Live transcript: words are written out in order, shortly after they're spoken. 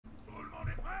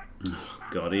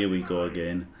God, here we go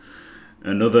again.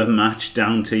 Another match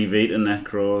down TV to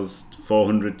Necros.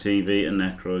 400 TV to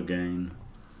Necro again.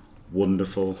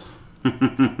 Wonderful.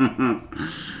 I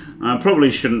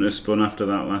probably shouldn't have spun after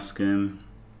that last game,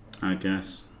 I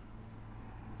guess.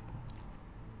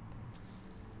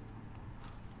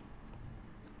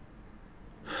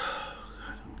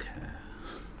 I don't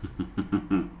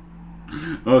care.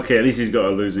 Okay, at least he's got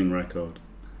a losing record.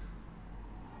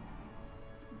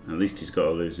 At least he's got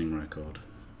a losing record.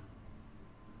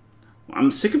 I'm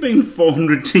sick of being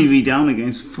 400 TV down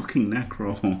against fucking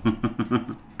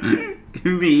Necro.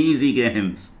 Give me easy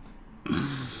games.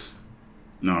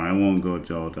 No, I won't go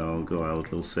Jord. I'll go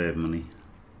Eldril. Save money.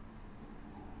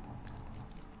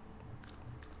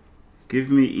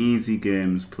 Give me easy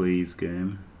games, please,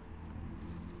 game.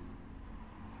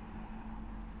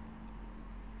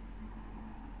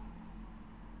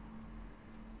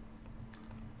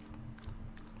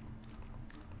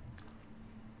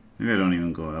 Maybe I don't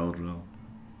even go Eldril.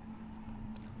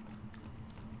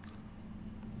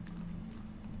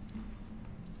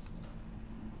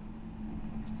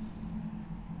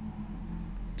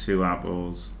 Two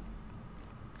apples.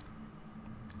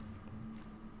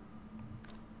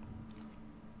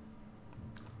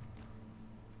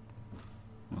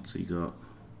 What's he got?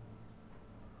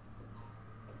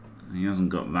 He hasn't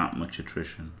got that much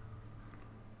attrition.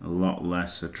 A lot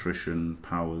less attrition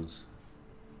powers.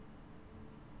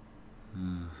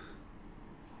 Le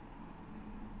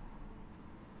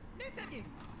saviez-vous?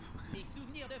 Les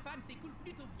souvenirs de femmes s'écoulent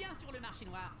plutôt bien sur le marché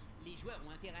noir. Les joueurs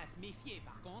ont intérêt à se méfier.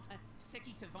 Par contre, ce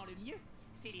qui se vend le mieux,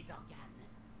 c'est les organes.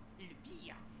 Le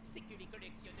pire, c'est que les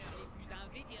collectionneurs les plus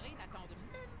invétérés n'attendent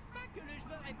même pas que le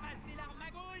joueur ait passé l'arme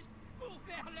à gauche pour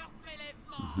faire leur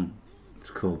prélèvement.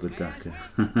 It's called the Daka.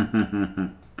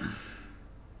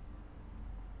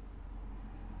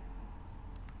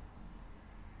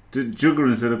 Jugger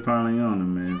instead of piling on,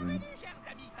 amazing.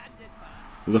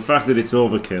 Well, the fact that it's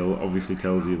overkill obviously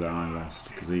tells you that I lost,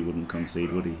 because he wouldn't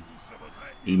concede, would he?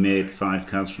 He made 5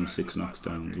 cards from 6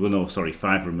 knockdowns. Well, no, sorry,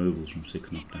 5 removals from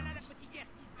 6 knockdowns.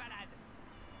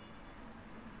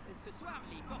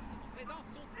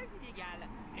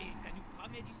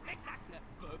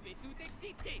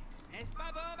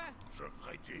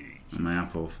 And my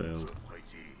apple failed.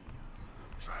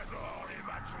 J'adore les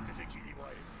matchs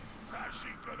déséquilibrés. Ça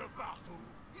gicle de partout.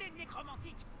 Les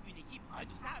Necromantic, une équipe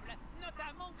redoutable,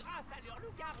 notamment grâce à leur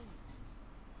loup-garou.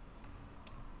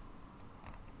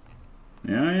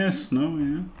 Yeah, yes, no,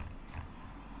 yeah.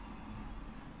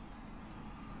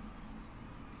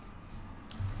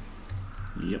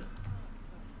 Yep.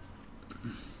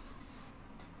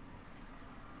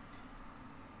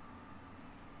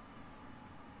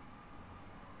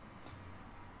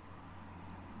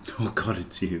 Oh God,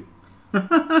 it's you.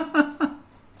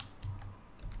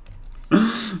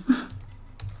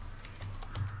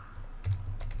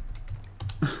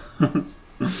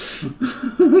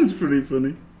 That's pretty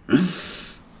funny.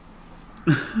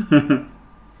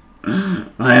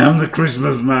 I am the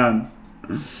Christmas man.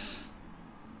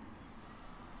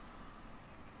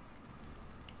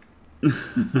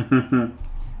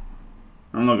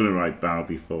 I'm not going to write bow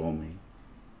before me.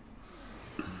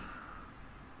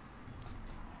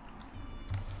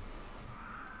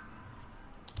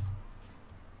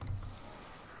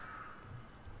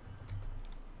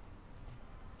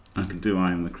 I can do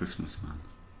I am the Christmas man.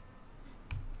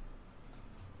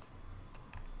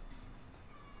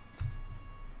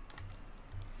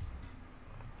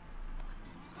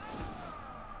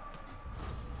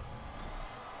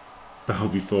 Bow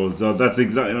before Zod. That's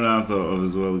exactly what I thought of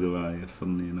as well, Goliath,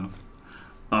 funnily enough.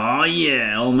 Oh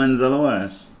yeah, all men's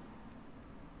LOS.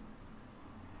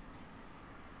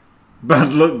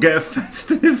 Bad luck, get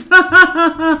festive.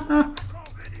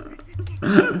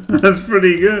 That's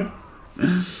pretty good.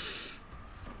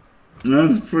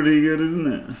 That's pretty good,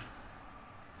 isn't it?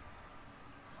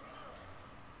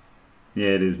 Yeah,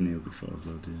 it is Neil before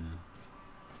Zod, yeah.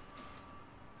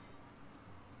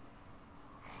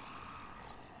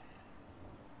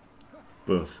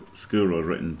 But Skuro had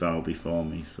written Val before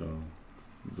me, so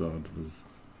Zod was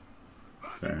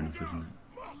fair enough, isn't it?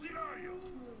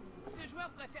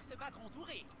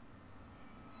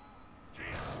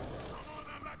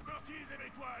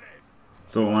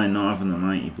 Don't like not having the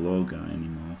mighty blow guy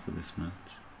anymore for this match.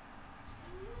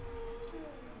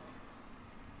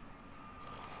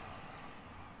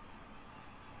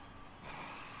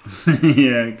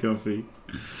 Yeah, coffee.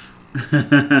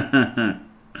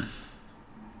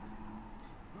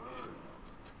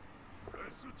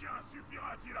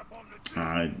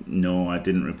 No, I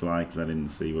didn't reply because I didn't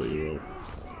see what you wrote.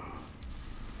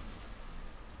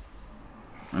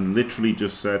 I literally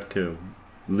just said kill.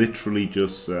 Literally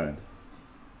just said.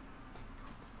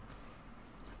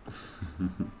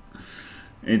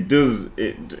 It does.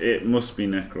 It must be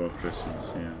Necro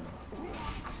Christmas. Yeah.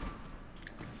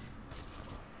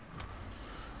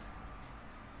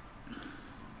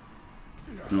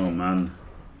 Oh man,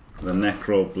 the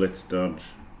Necro Blitz dodge.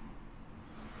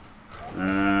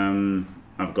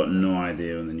 I've got no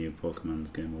idea when the new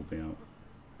Pokemon's game will be out.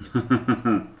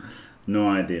 No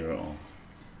idea at all.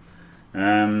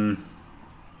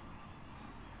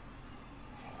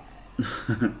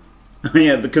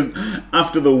 Yeah, because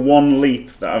after the one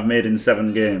leap that I've made in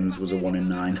 7 games was a 1 in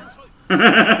 9.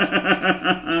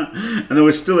 And there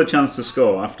was still a chance to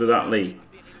score after that leap.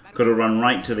 Could have run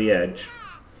right to the edge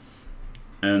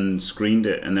and screened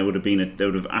it, and there would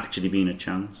have actually been a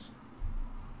chance.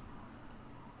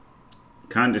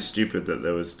 Kind of stupid that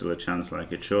there was still a chance.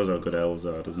 Like, it shows how good Elves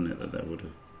are, doesn't it? That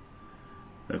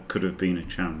there could have been a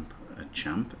chance.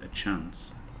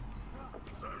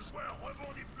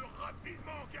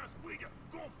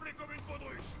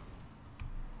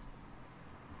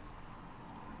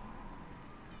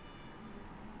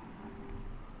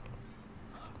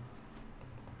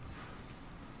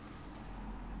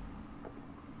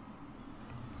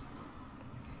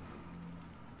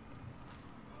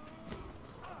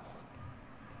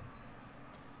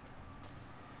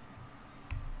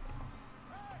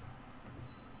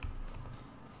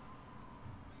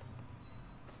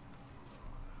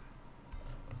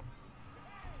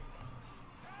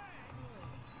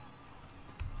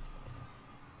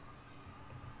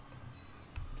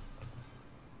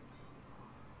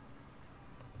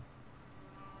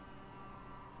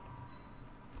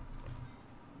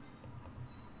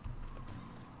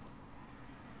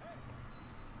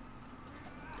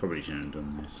 Probably shouldn't have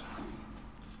done this.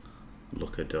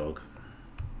 Look a dog.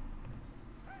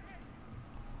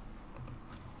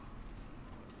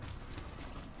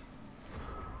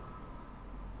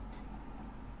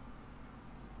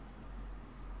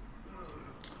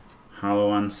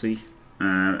 Hallowancy.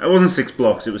 It wasn't 6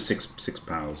 blocks. It was six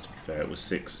powers. To be fair, it was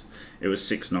 6. It was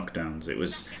 6 knockdowns. It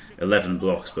was 11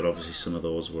 blocks, but obviously some of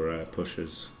those were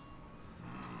pushes.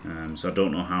 So I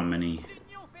don't know how many.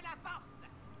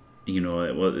 You know,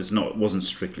 it wasn't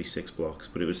strictly 6 blocks,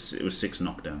 but it was 6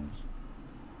 knockdowns.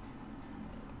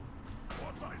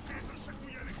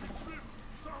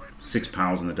 6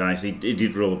 powers on the dice. He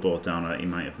did roll the both down. He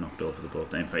might have knocked over the both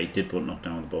down. In fact, he did put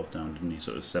knockdown with the both down, didn't he?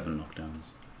 So it was 7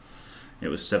 knockdowns. It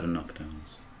was 7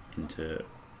 knockdowns into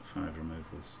 5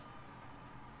 removals.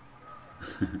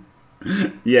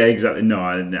 Yeah, exactly. No,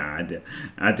 I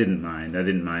didn't mind. I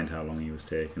didn't mind how long he was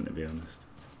taking, to be honest.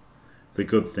 The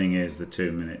good thing is the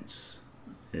 2 minutes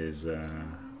is I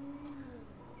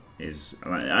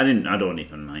don't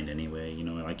even mind anyway. You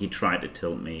know, like he tried to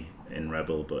tilt me in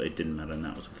Rebel, but it didn't matter, and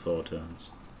that was for 4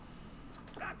 turns.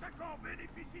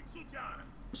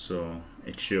 So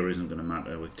it sure isn't going to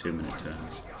matter with 2 minute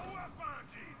turns.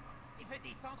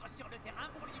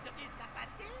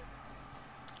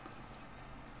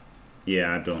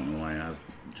 Yeah, I don't know why it has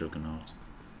Juggernaut.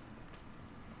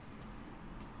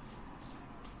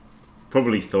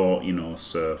 Probably thought, you know,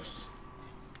 Surfs,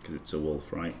 because it's a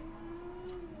wolf, right?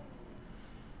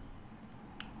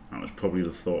 That was probably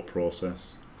the thought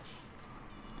process.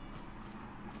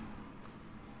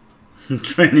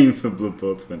 Training for Blood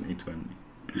Bowl 2020.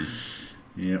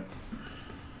 Yep.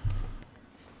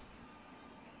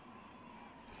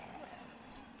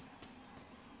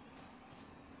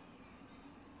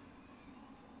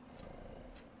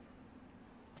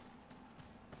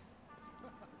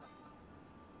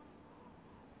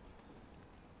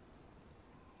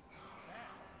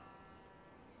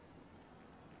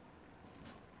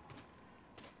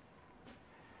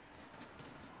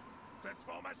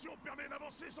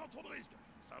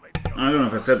 I don't know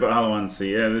if I said about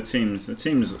Hallowancy. Yeah, the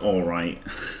team's all right.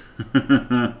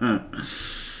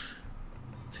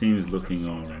 Team's looking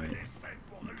all right,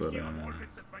 but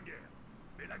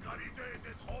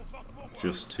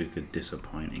just took a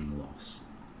disappointing loss.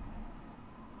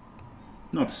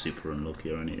 Not super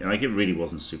unlucky or anything. Like, it really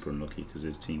wasn't super unlucky because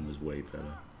his team was way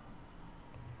better.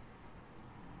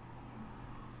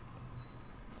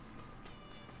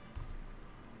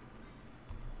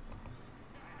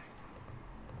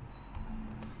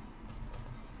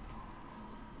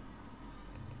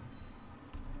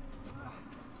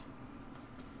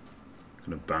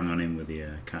 Gonna bang on him with the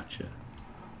catcher.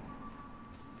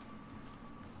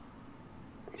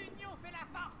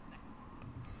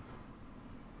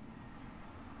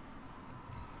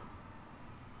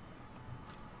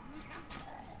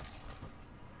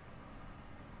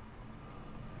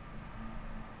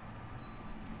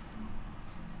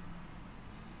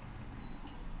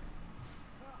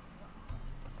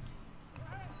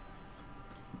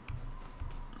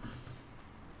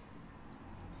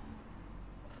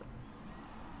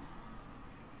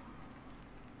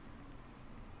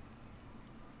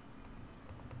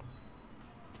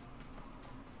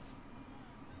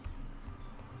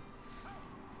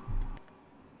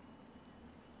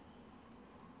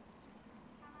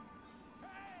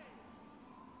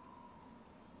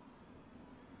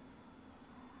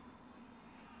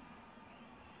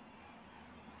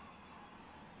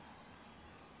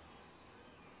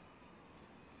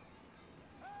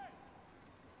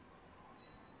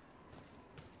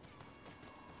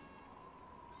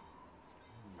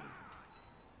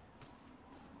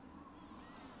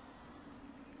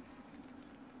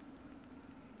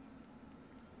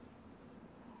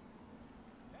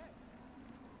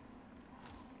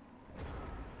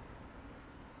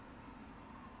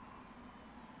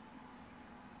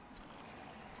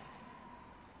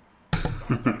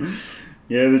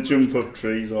 Yeah, the jump up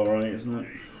tree's alright, isn't it?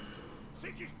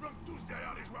 C'est qu'ils se planquent tous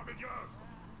derrière les joueurs médiocres.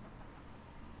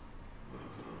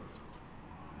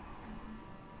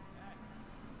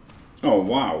 Oh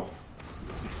wow.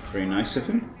 Very nice of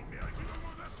him.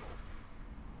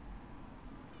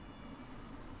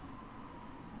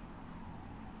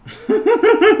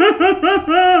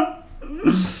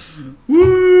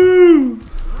 Woo!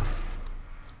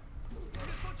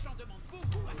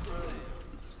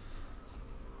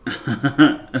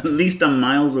 At least I'm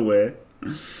miles away.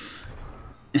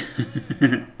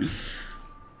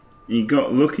 You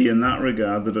got lucky in that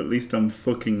regard that at least I'm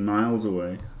fucking miles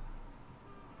away.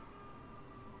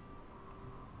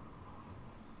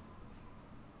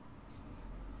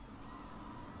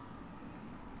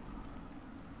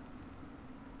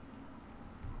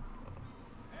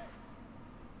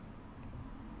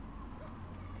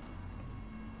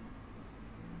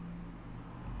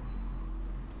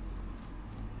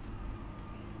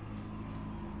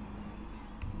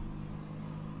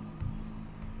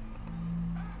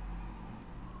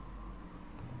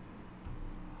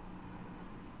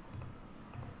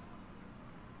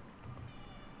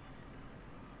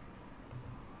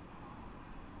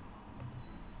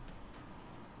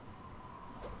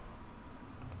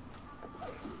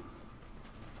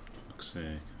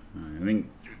 I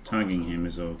think tagging him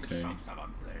is okay.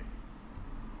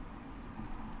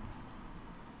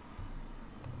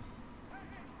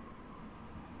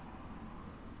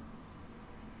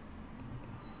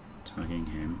 Tagging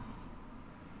him.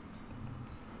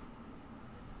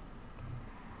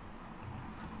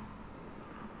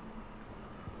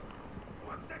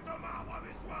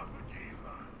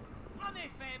 En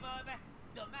effet, Bob.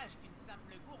 Dommage qu'une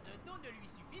simple gourde d'eau ne lui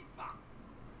suffise pas.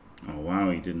 Oh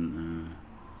wow, he didn't.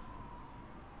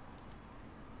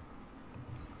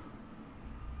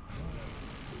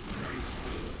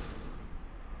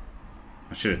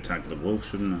 I should have tagged the wolf,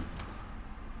 shouldn't I?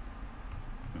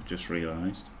 I've just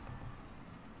realised.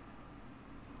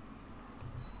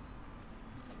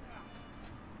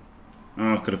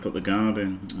 Oh, I could have put the guard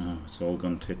in. Oh, it's all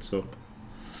gone tits up.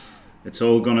 It's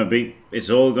all gonna be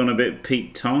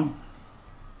Pete Tong.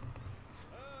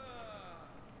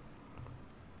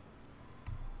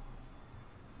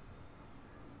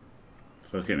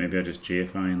 Fuck it, maybe I just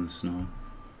GFI in the snow.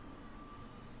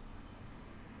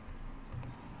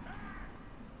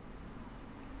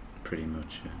 Pretty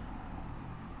much, yeah.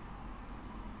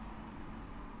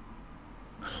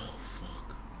 Oh,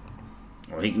 fuck.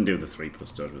 Well, he can do the 3+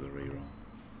 dodge with a reroll.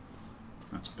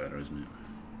 That's better, isn't it?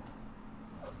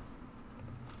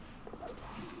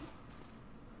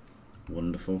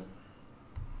 Wonderful.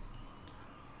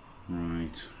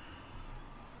 Right.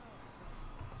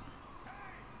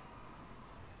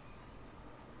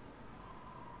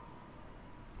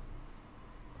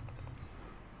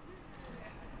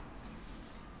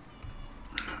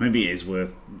 Maybe it is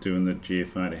worth doing the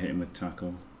GFI to hit him with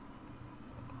tackle.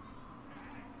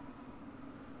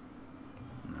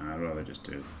 Nah, I'd rather just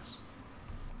do this.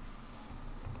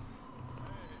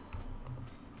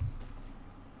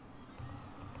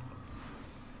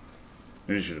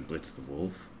 Maybe I should have blitzed the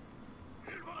wolf.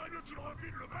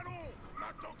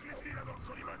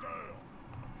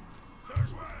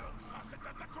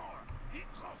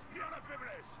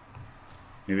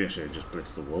 Maybe I should have just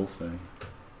blitzed the wolf, eh?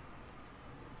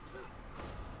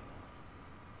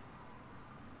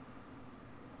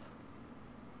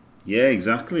 Yeah,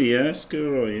 exactly, yeah,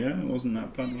 Skuro, yeah, it wasn't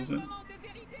that bad, was it?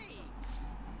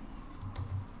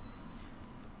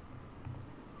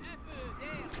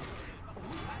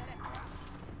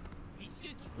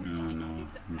 Oh no,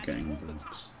 I'm getting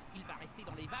blocks.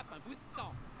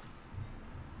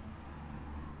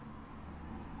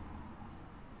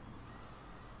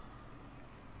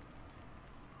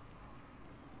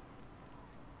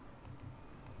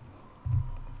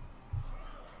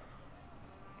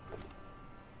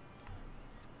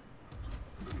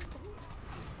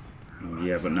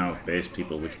 Yeah, but now I've based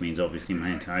people, which means obviously my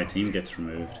entire team gets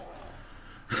removed.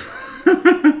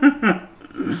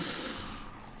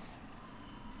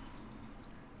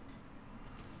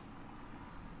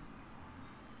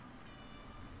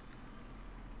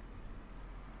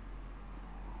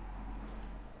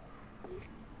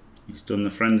 He's done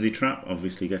the frenzy trap,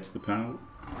 obviously gets the power.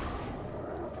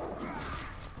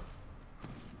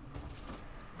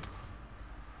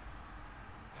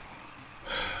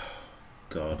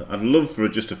 God, I'd love for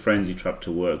just a frenzy trap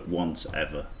to work once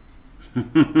ever.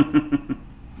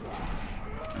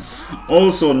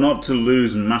 Also, not to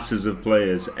lose masses of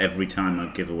players every time I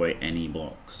give away any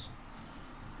blocks.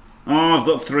 Oh, I've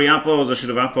got 3 apples. I should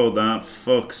have appoed that.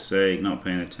 Fuck's sake, not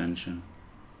paying attention.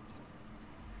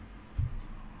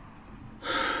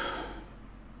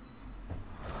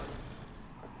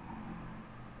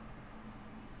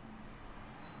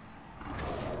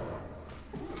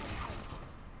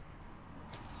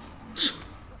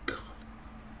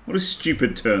 What a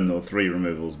stupid turn though, 3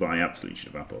 removals, but I absolutely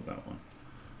should have appled that one.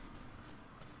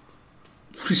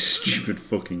 What a stupid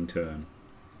fucking turn.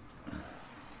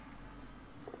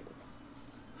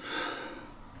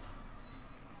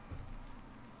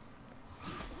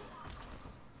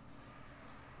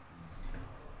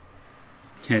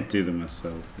 Yeah, do them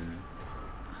myself, yeah.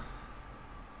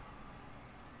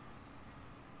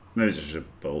 Maybe I should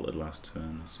have bolted last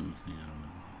turn or something, I don't know.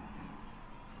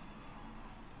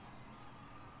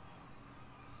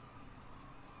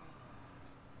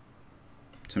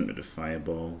 Tempted to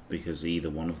fireball because either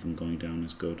one of them going down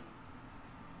is good.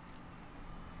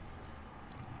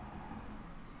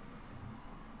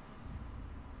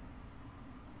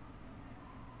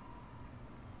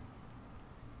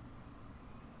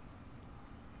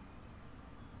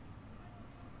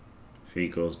 If he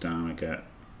goes down, I get...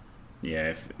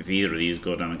 Yeah, if either of these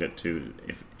go down, I get 2...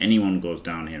 If anyone goes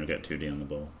down here, I get 2D on the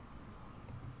ball.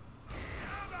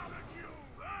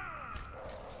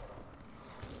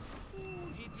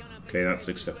 Okay, that's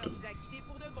acceptable.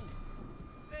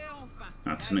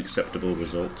 That's an acceptable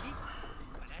result.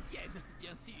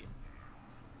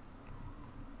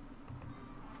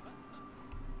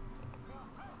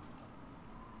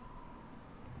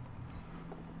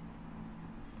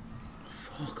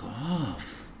 Fuck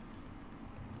off.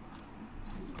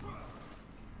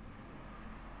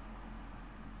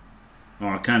 Oh,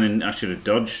 I should have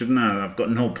dodged, shouldn't I? I've got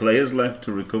no players left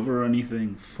to recover or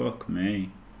anything. Fuck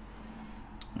me.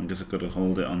 I guess I've got to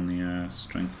hold it on the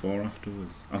strength 4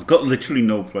 afterwards. I've got literally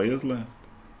no players left.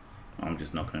 I'm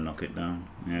just not going to knock it down.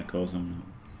 Yeah, of course I'm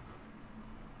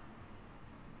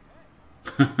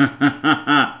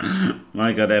not.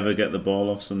 Like I'd ever get the ball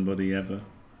off somebody ever.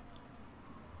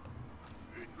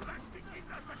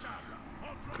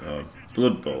 God,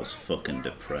 Blood Bowl's fucking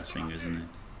depressing, isn't it?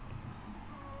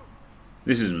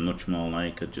 This is much more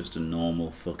like just a normal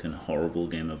fucking horrible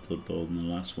game of Blood Bowl than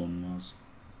the last one was.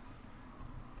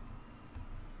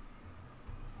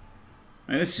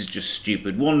 And this is just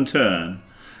stupid. One turn.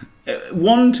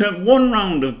 One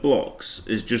round of blocks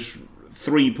is just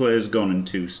 3 players gone and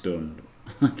 2 stunned.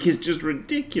 Like, it's just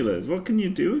ridiculous. What can you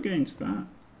do against that?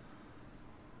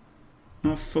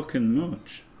 Not fucking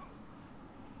much.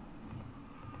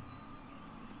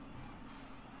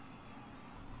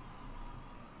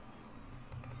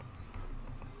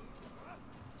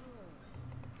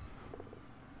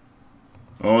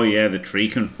 Oh yeah, the tree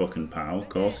can fucking pow. Of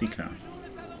course he can.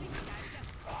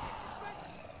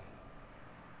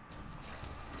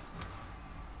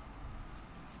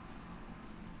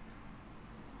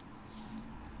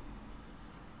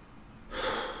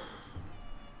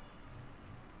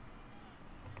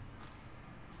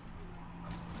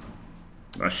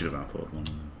 I should have output one of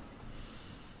them.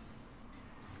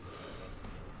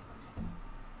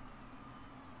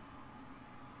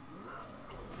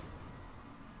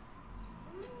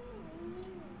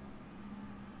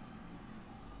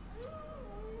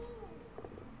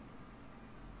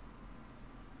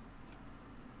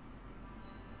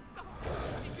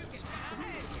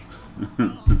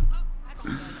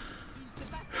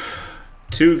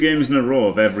 Two games in a row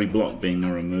of every block being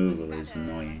a removal is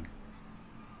annoying.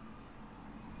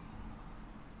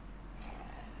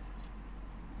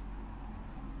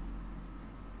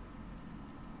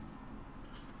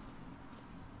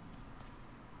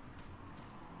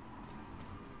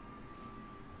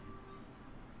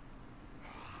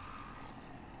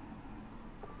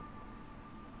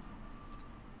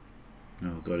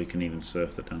 Oh god, he can even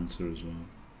surf the dancer as well.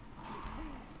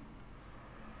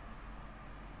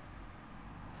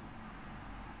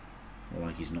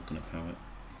 Like he's not going to pow it.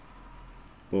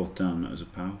 Both down, that was a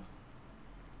pow.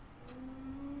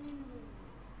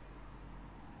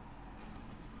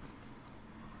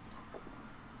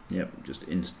 Yep, just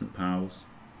instant pows.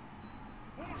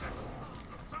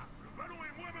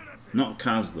 Not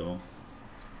Kaz though.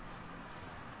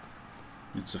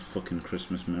 It's a fucking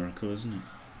Christmas miracle, isn't it?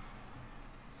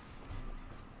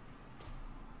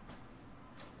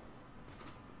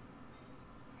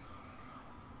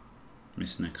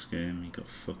 Missed next game, he got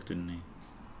fucked, didn't he?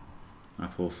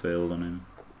 Apple failed on him.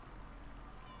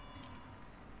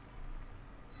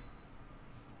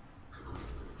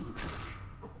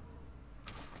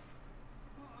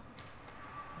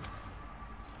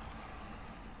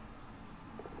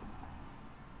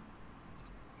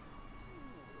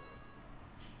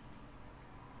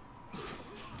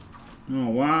 Oh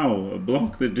wow, a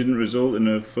block that didn't result in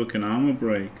a fucking armor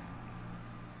break.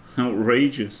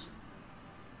 Outrageous.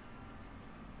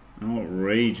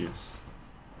 Outrageous.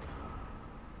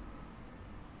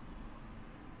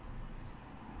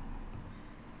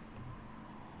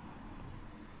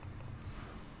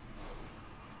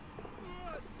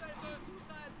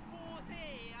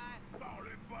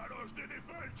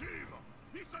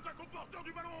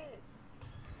 du ballon.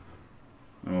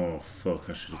 Oh fuck,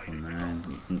 I should have gone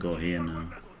there. You can go here now.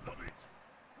 La zone, no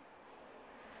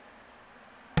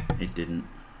but. It didn't.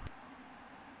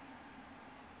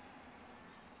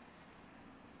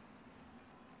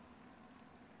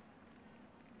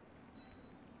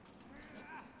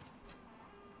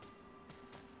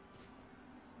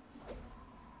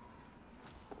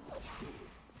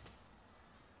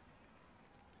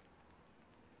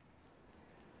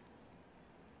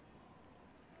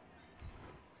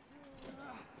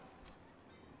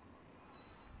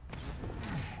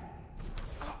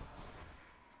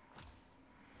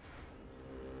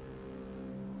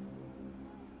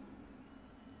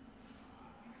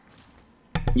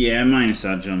 Yeah, minus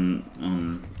edge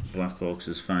on Black Hawks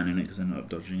is fine in it because they're not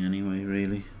dodging anyway,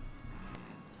 really.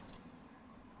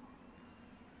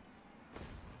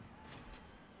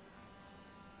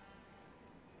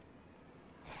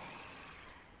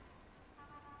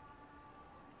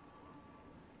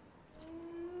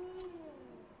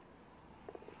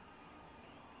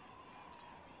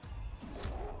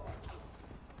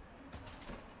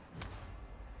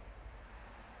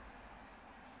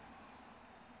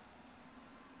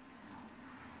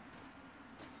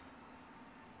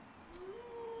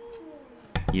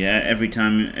 Yeah, every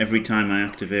time I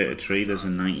activate a tree, there's a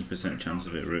 90% chance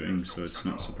of it rooting, so it's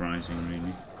not surprising,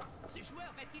 really. Ce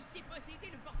joueur va-t-il déposséder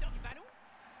le porteur du ballon?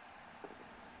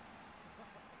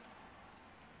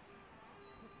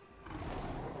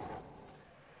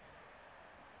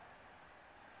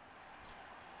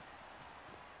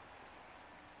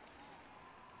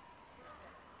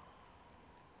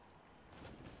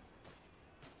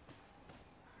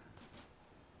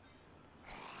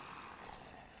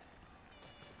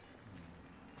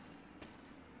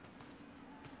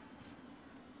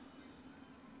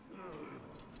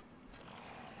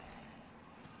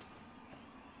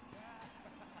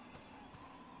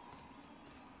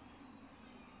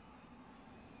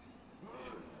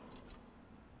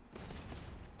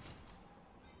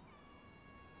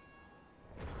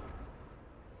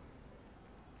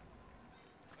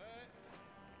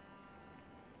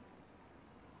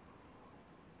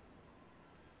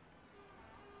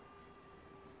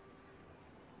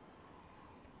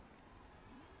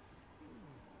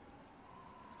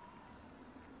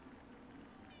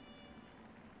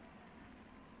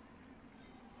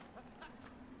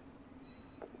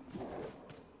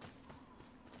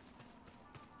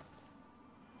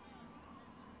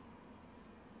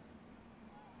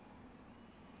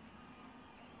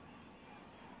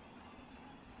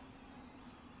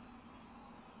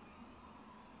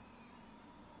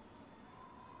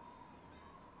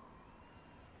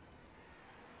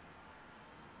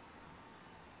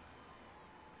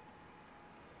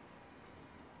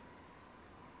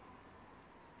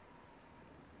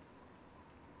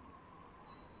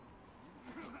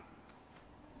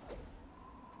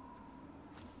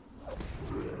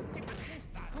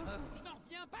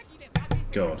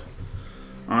 God,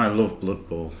 I love Blood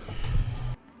Bowl.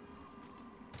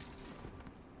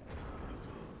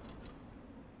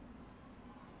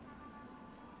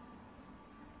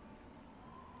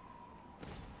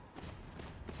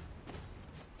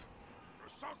 Je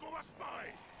sens qu'on va se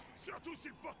marrer. Surtout si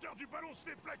le porteur du ballon se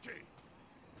fait plaquer.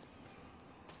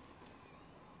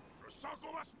 Je sens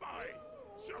qu'on va se marrer.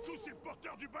 Surtout si le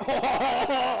porteur du ballon.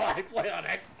 Oh, I play on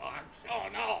Xbox. Oh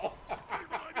no. Il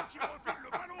vaudrait mieux qu'il refile le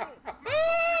ballon. Maintenant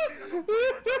qu'il est dans le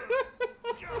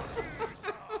bien vu,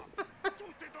 ça.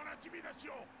 Tout est dans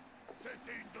l'intimidation.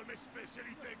 C'était une de mes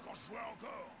spécialités quand je jouais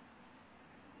encore.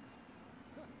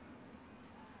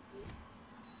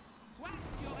 Toi,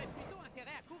 tu aurais plutôt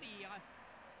intérêt à courir.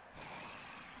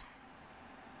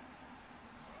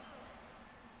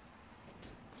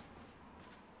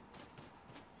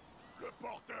 Le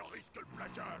porteur risque le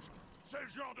plaquage. C'est le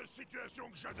genre de situation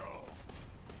que j'adore.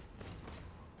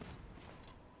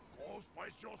 Grosse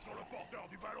pression sur le porteur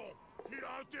du ballon. Il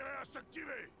a intérêt à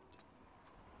s'activer.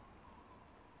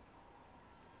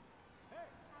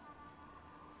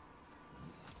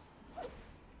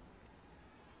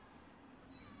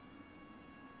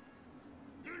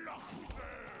 Il l'a repoussé.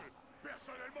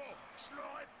 Personnellement, je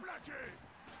l'aurais plaqué.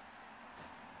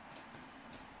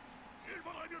 Il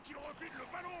vaudrait mieux qu'il refile le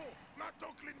ballon,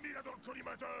 maintenant que l'ennemi l'a dans le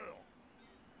collimateur.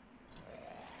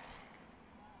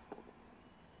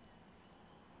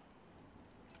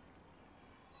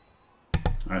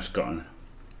 I just got a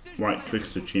right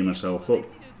tricks to cheer myself up.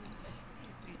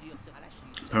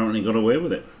 Apparently got away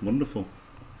with it. Wonderful.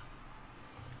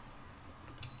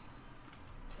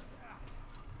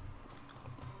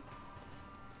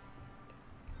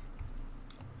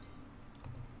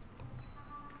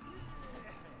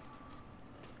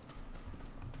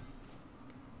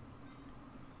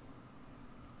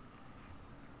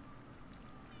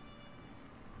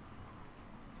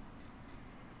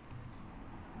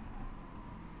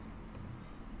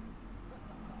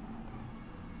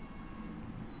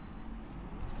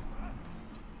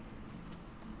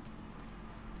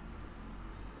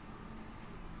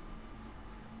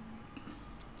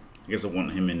 I guess I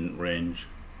want him in range.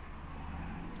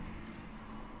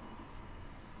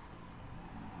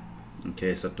 In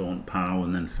case I don't pow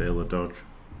and then fail a dodge.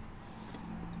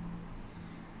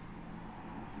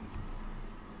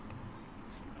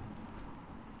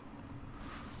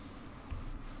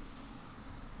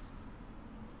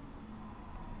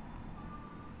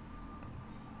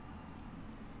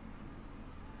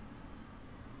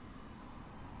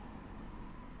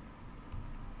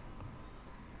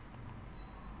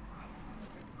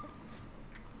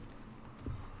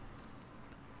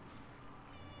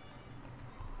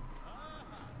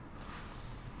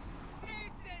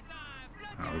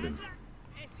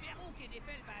 Espérons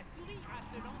qu'Edefel va sourire à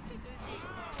ce lancer de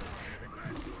Necromantic.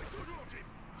 Elle sourit toujours, Jim.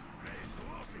 Mais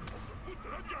souvent, c'est pour se foutre de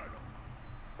notre gueule.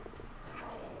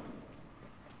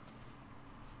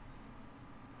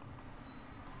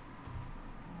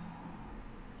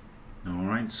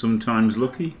 Alright, sometimes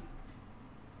lucky.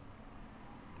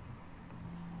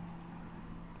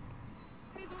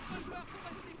 Les autres joueurs sont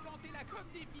restés plantés là comme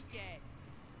des piquets.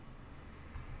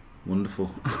 Wonderful.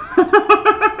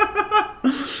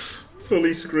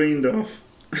 Fully screened off.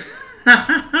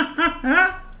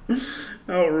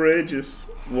 Outrageous.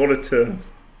 What a turn.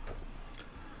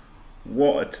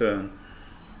 What a turn.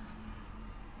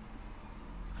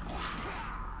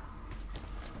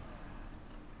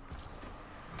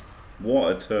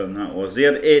 What a turn that was. He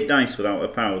had 8 dice without a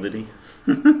power, did he?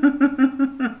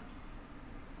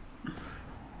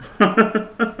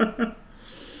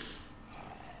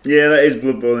 Yeah, that is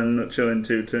Blood Bowl in a nutshell in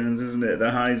 2 turns, isn't it?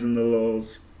 The highs and the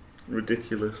lows.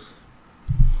 Ridiculous.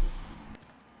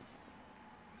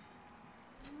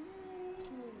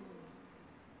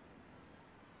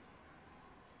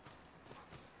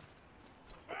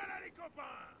 Voilà les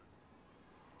copains.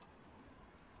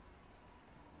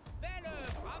 Belle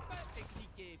frappe,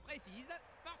 technique et précise.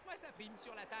 Parfois ça prime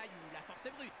sur la taille ou la force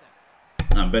brute.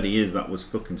 I bet he is. That was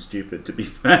fucking stupid, to be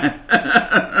fair.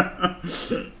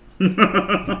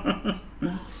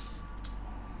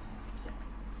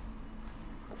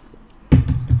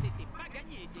 C'était pas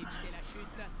gagné d'éviter la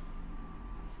chute.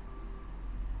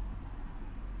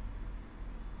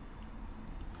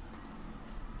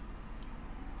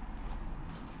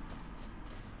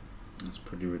 That's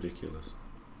pretty ridiculous.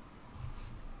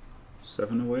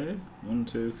 7 away? 1,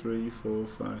 2, 3, 4,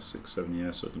 5, 6, 7.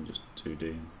 Yeah, so I can just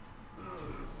 2D.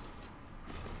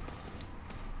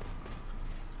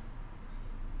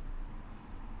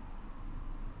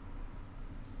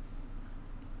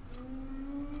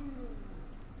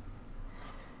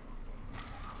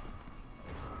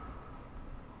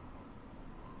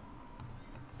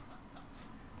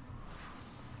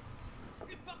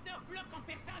 Le porteur bloque en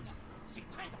personne. C'est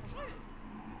très dangereux.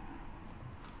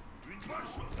 Une bonne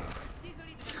chose à faire.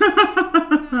 Désolé de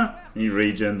He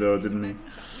regen though, didn't he?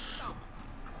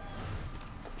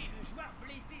 Et le joueur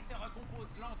blessé se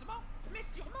recompose lentement, mais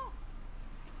sûrement.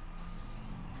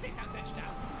 C'est un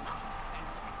touchdown. Je suis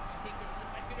tellement excité que je n'ai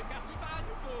presque le cœur qui bat à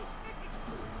nouveau.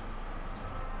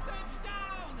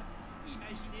 Touchdown!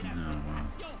 Imaginez la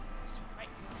frustration. Sifflet,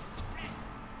 sifflet.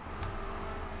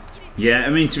 Yeah, I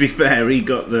mean, to be fair, he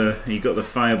got the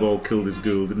fireball killed his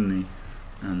ghoul, didn't he?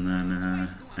 And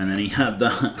then he had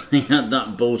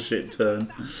that bullshit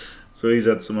turn. So he's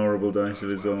had some horrible dice of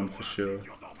his own for sure.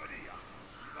 Dur d'en revenir.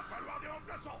 Il va falloir des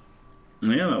remplaçants.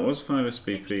 Yeah, that was 5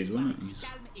 SPPs, wasn't it?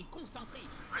 calme et concentré.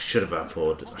 I should have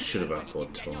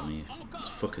appoed Tony. It's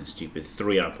fucking stupid.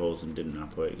 3 apples and didn't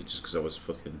appo it just because I was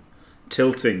fucking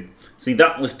tilting. See,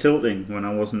 that was tilting when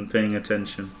I wasn't paying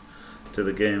attention to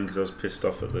the game because I was pissed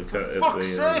off at the Fuck's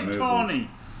sake, movements. Tony!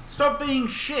 Stop being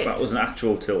shit! That was an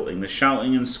actual tilting. The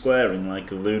shouting and squaring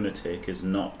like a lunatic is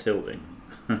not tilting.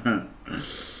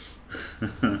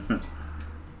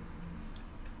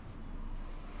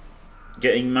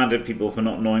 Getting mad at people for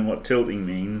not knowing what tilting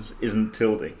means isn't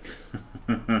tilting.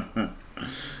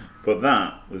 But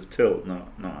that was tilt, not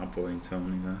appoing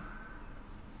Tony there.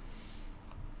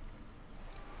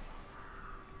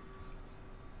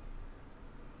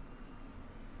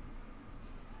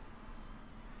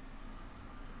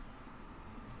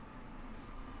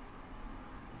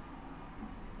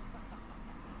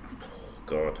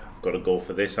 God, I've got to go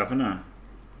for this, haven't I?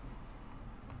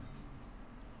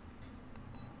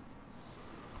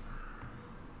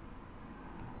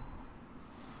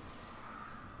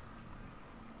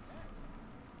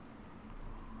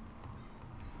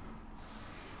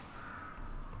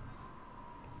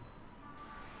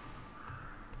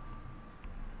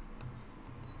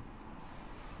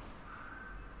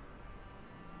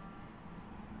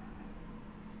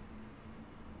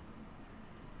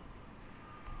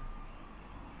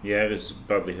 Yeah, it was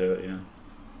badly hurt, yeah.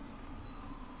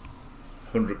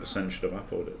 100% should have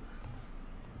appoed it.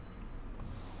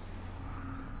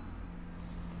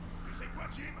 Tu sais quoi,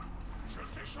 Jim? Je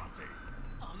sais chanter.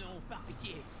 Oh non, par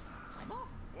pitié. Vraiment?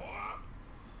 Oh!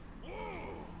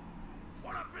 Oh!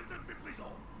 Prends la peine d'être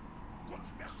méprisant.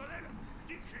 Coach personnel,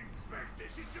 dis que j'ai une belle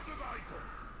tessiture de baryton.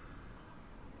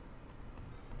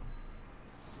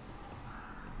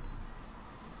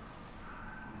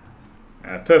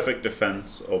 Perfect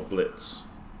defense or blitz.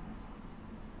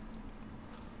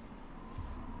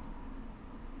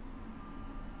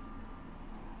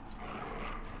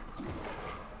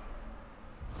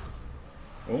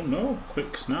 Oh no,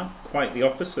 quick snap. Quite the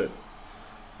opposite.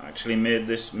 Actually made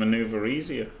this maneuver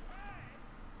easier.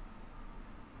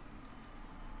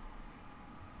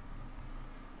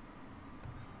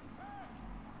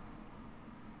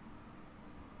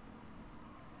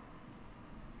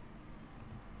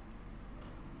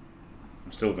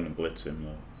 I'm still going to blitz him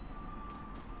though.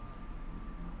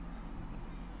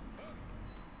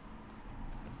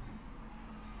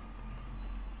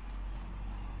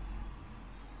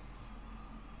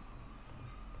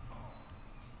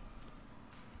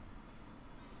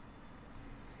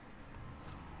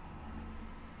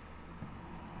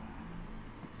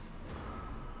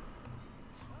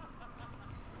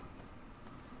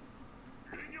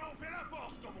 L'union fait la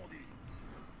force, comme on dit.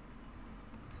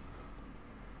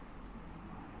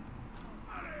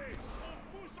 Allez, on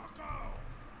pousse encore.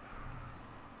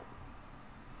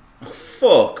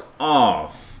 Fuck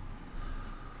off.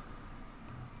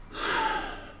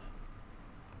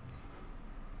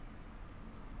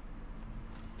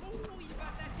 Oh, il va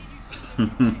tâter du feu.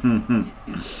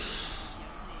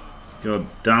 God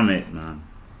damn it, man.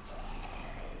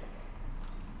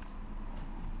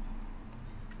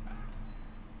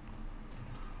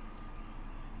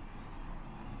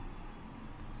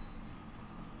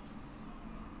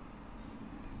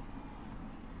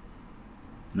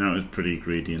 That was pretty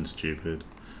greedy and stupid.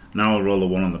 Now I'll roll a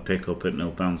 1 on the pickup and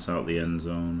it'll bounce out the end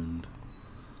zone and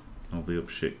I'll be up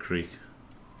shit creek.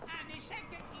 Un échec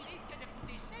qui risque de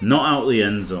coûter cher. Not out the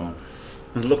end zone.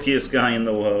 Luckiest guy in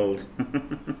the world.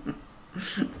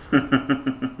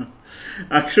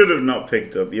 I should have not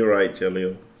picked up. You're right,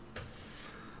 Jelio.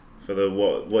 For the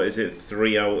what is it?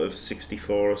 3 out of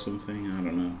 64 or something? I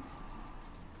don't know.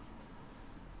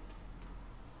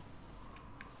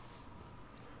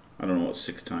 I don't know what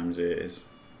 6 times 8 is.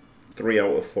 3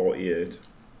 out of 48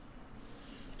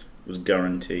 was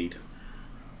guaranteed.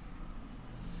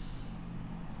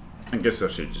 I guess I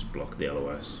should just block the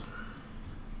LOS.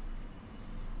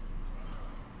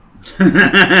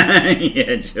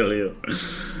 Yeah, Jelio.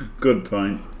 Good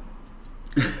point.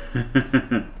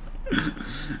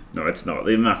 No, it's not.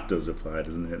 The math does apply,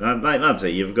 doesn't it? That's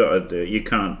it. You've got to do. You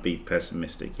can't be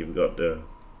pessimistic. You've got to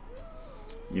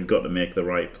make the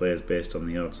right plays based on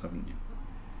the odds, haven't you?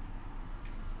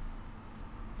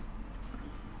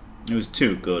 It was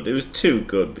too good. It was too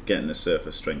good getting a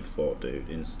surface strength 4 dude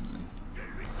instantly.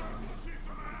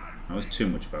 That was too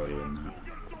much value in that.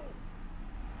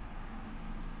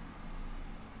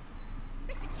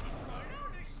 Mais c'est qu'il est collant,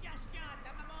 le chien à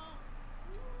sa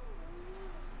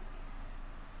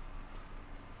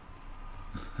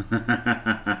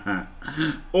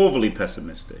maman. Overly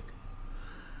pessimistic.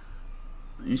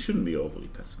 You shouldn't be overly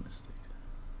pessimistic.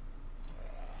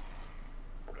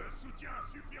 Le soutien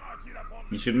suffira-t-il à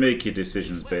prendre You should make your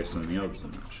decisions based on the odds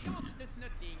and that, shouldn't you? De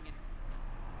snotting.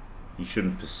 You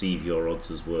shouldn't perceive your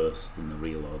odds as worse than the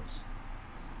real odds.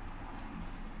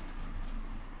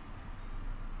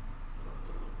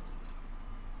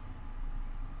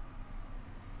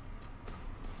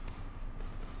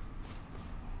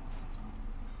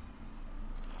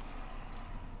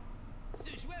 Ce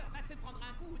joueur va se prendre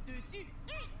un coup dessus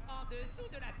et en dessous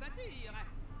de la ceinture.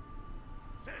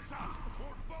 C'est ça. On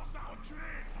le force à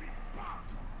reculer, puis bam.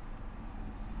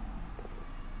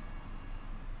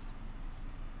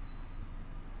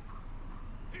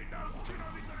 Il n'a aucune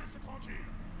envie de le laisser tranquille.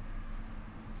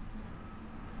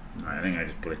 I think I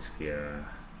just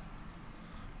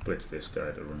blitz this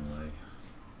guy to run away.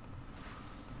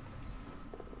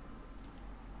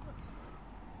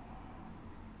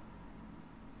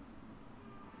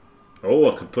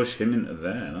 Oh, I could push him into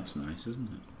there. That's nice, isn't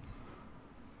it?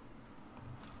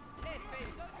 Effet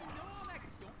domino en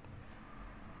action.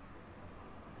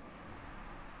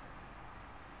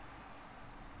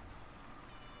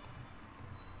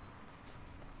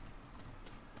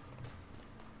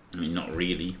 I mean, not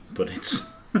really, but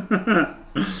it's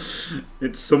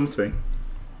it's something.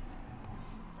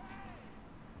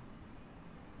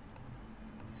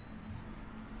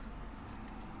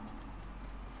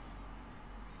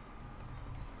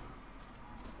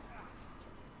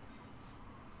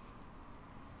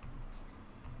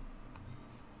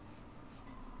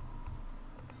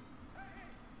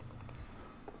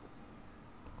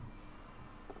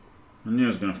 knew I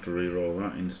was going to have to re-roll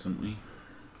that instantly.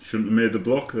 Shouldn't have made the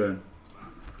block then.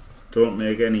 Don't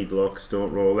make any blocks,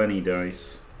 don't roll any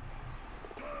dice.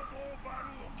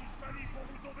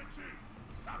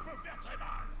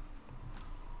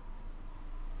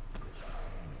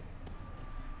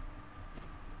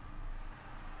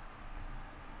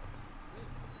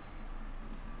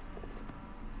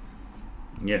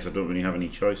 Yes, I don't really have any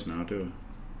choice now, do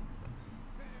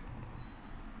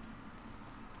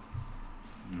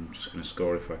I? I'm just going to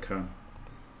score if I can.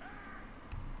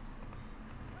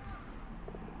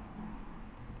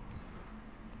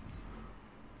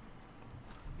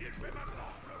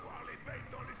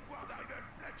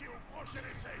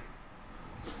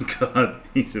 God,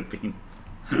 these have been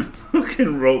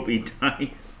fucking ropey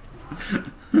dice.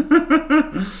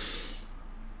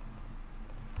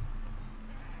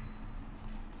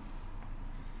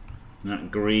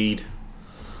 That greed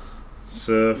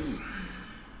surf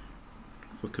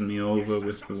fucking me over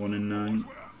with the 1 in 9.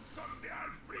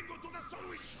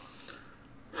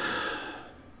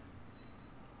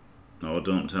 Oh,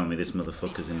 don't tell me this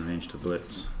motherfucker's in range to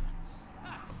blitz.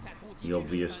 The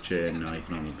obvious chain, no, you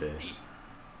can only base.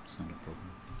 It's not a problem.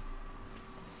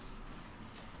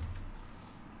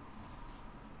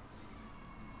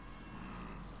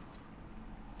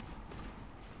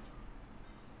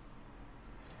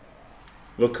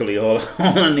 Luckily, all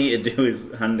I need to do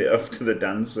is hand it off to the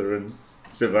dancer and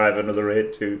survive another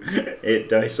 8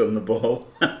 dice on the ball.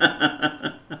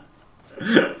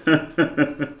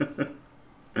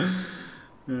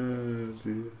 Oh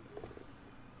dear.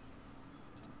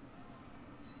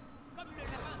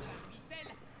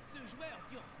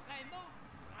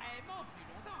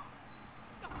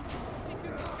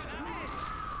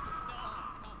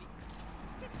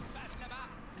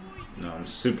 No, I'm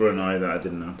super annoyed that I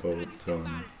didn't apple at the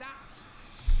time.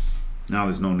 Now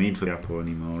there's no need for the apple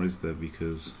anymore, is there?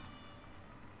 Because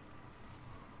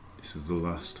this is the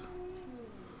last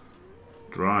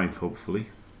drive, hopefully.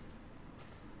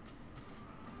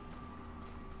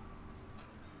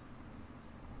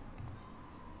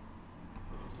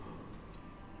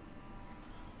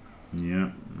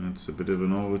 Yeah, that's a bit of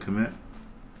an overcommit.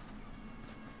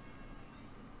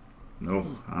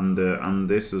 Oh, and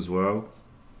this as well.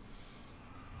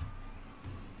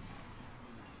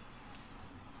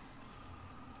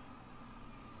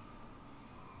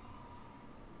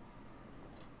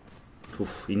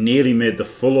 Oof, he nearly made the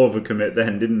full overcommit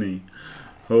then, didn't he?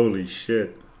 Holy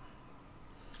shit.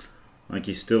 Like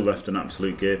he still left an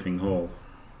absolute gaping hole.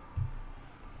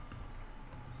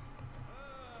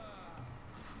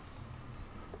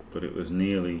 But it was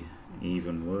nearly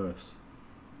even worse.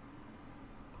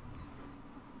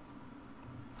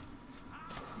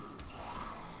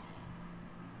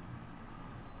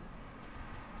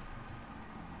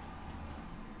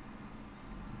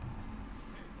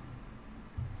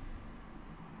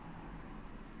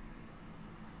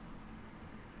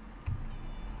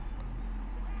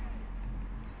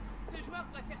 Ce joueur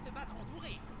préfère se battre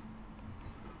entouré.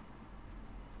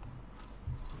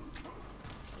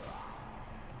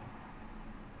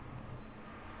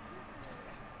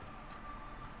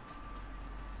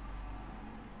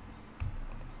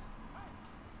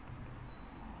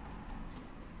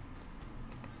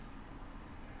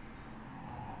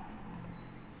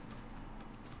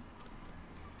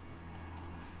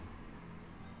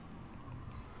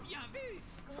 Bien vu!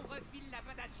 On refile la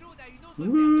patate chaude à une autre paire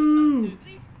de mains, de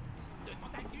griffes, de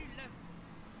tentacules.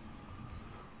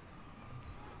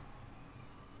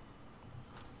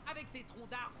 Avec ces troncs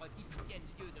d'arbres qui lui tiennent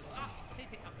lieu de bras,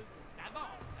 c'était un peu court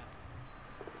d'avance.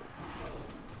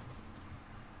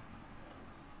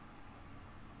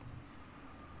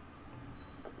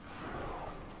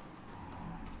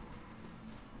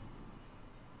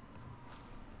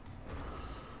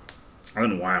 I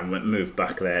don't know why I moved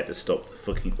back there to stop the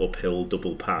fucking uphill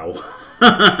double pow.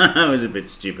 That was a bit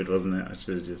stupid, wasn't it? I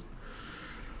should have just...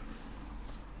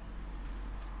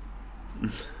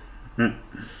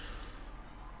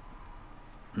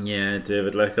 Yeah,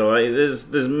 David, like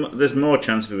there's more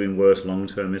chance of it being worse long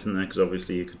term, isn't there? Because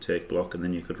obviously you could take block and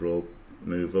then you could roll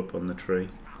move up on the tree,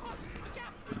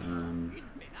 and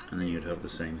then you'd have the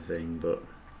same thing. But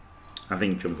I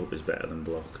think jump up is better than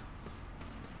block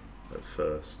at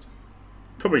first.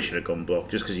 Probably should have gone block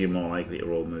just because you're more likely to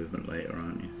roll movement later,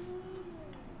 aren't you?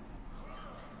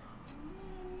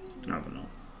 I don't know.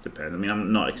 Depends. I mean,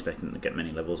 I'm not expecting to get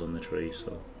many levels on the tree,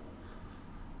 so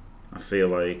I feel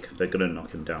like they're going to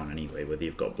knock him down anyway, whether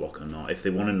you've got block or not. If they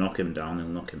want to knock him down, they'll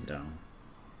knock him down.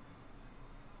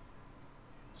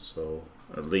 So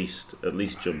at least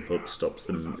jump up stops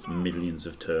them millions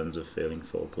of turns of failing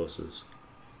 4+s.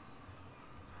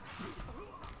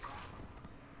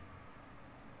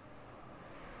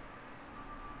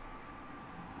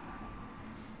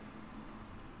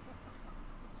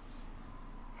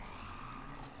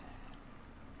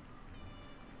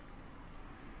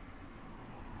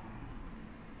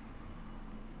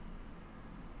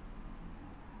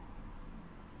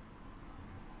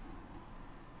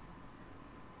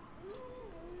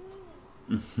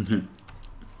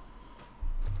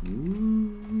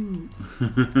 Ooh.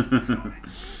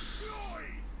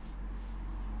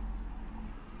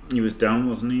 He was down,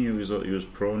 wasn't he? He was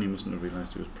prone. He mustn't have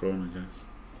realised he was prone, I guess.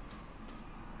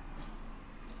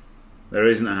 There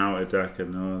isn't a how to attacker.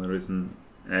 No, there isn't.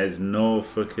 There's no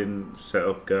fucking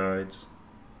setup guides.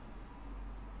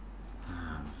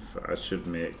 I should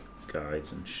make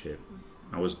guides and shit.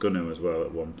 I was gonna as well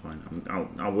at one point.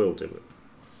 I will do it.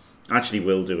 I actually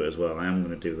will do it as well. I am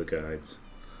gonna do the guides.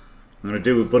 I'm gonna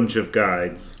do a bunch of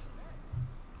guides.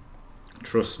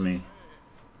 Trust me.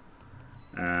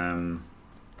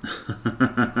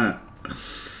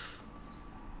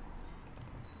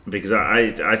 Because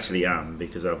I actually am,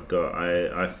 because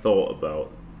I thought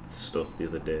about stuff the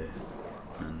other day,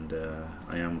 and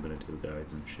I am gonna do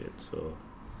guides and shit. So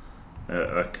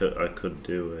I could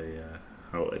do a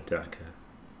how to Dakar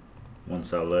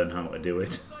once I learn how to do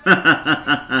it.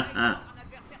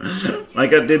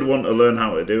 Like I did want to learn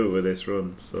how to do it with this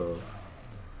run, so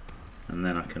and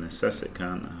then I can assess it,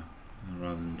 can't I?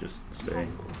 Rather than just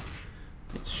saying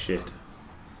it's shit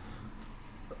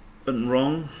and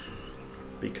wrong,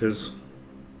 because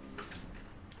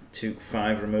it took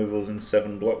 5 removals in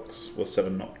 7 blocks, well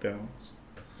 7 knockdowns.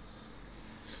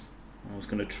 I was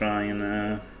gonna try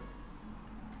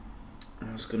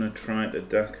to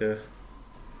Dakar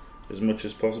as much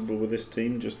as possible with this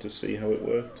team just to see how it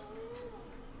worked.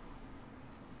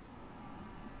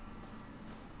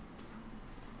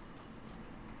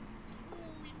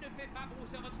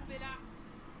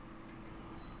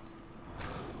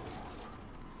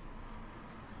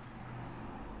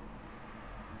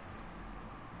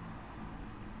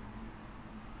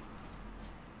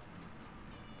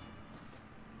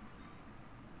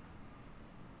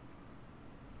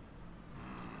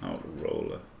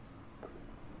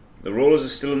 The Rollers are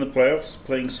still in the playoffs,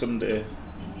 playing Sunday,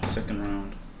 second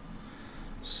round.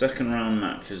 Second round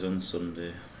matches on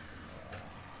Sunday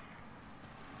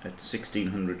at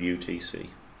 1600 UTC.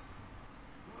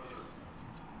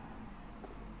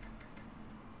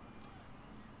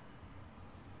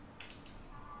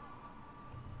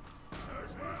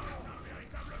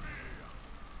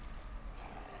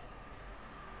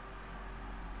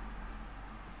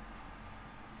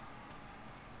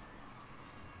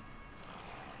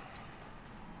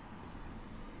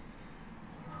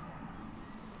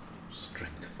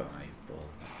 Strength 5 bull.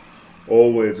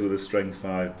 Always with a strength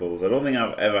 5 bulls. I don't think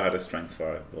I've ever had a strength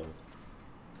 5 bull.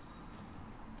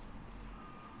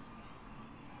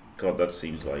 God, that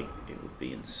seems like it would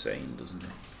be insane, doesn't it?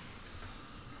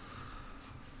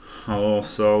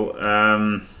 Also,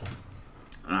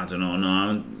 I don't know,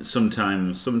 no,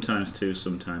 sometimes 2,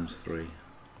 sometimes 3.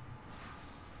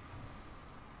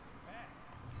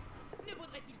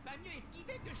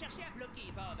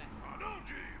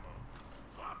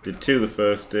 Did 2 the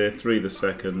first day, 3 the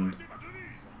second,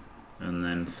 and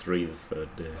then 3 the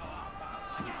third day.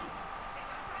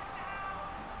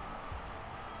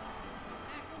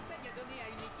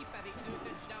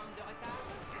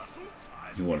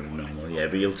 You want a normal, yeah,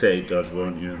 but you'll take dodge,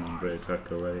 won't you, and then great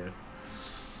tackle later.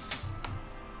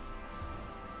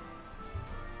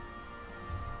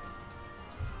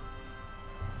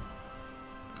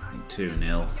 Right,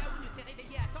 2-0.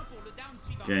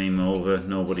 Game over,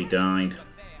 nobody died.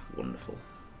 Wonderful.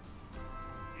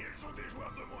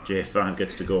 J5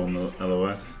 gets to go on the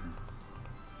LOS.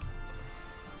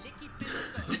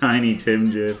 Tiny Tim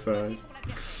J5.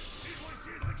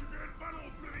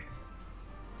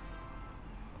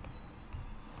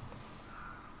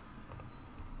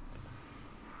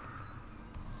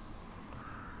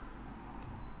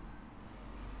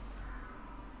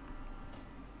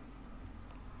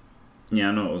 Yeah,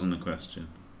 I know it wasn't a question.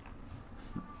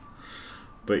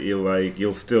 But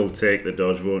you'll still take the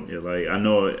dodge, won't you? Like, I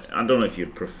don't know if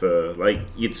you'd prefer, like,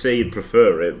 you'd say you'd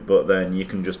prefer it, but then you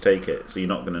can just take it, so you're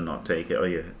not going to not take it, are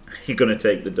you? You're going to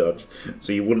take the dodge,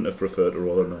 so you wouldn't have preferred to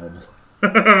roll a normal.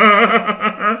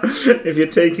 If you're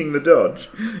taking the dodge,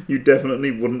 you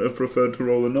definitely wouldn't have preferred to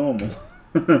roll a normal.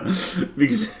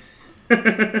 Because...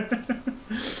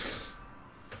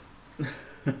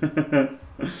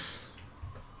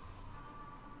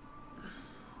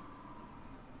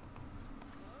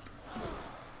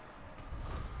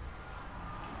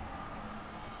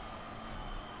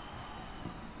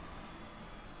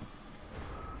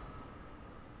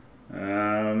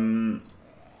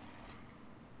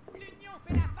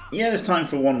 yeah, there's time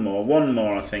for one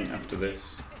more I think after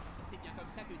this,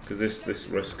 because this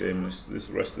rest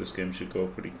of this game should go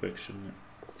pretty quick, shouldn't it?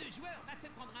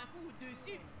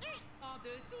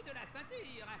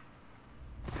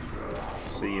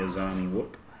 See you, Zani,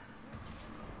 whoop.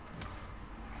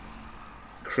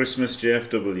 Christmas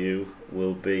JFW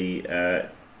will be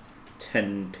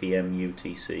 10 PM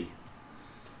UTC,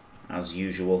 as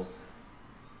usual.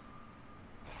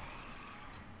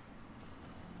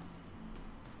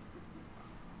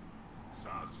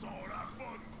 Ça sent la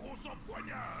bonne grosse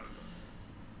empoignade.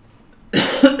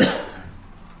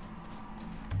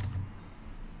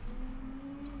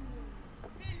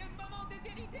 C'est le moment de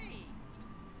vérité.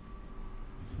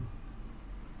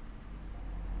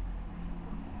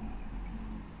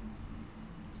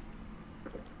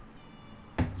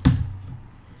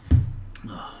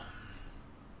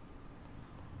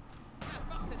 La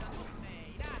force d'un ours,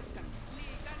 mais hélas,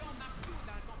 les talons martiaux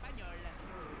d'un campagnol.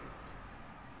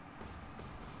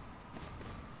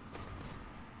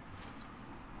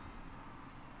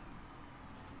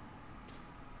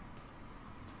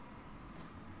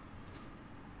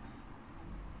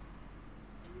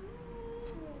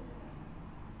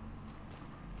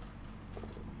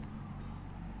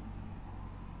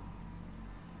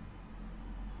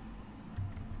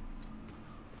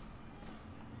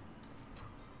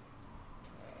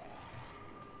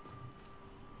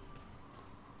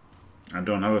 I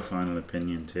don't have a final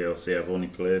opinion, TLC. I've only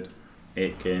played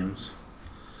 8 games.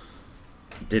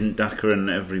 Didn't Dakar in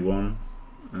every one.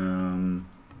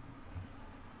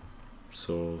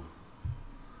 So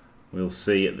we'll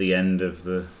see at the end of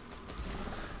the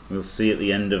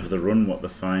run what the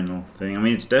final thing. I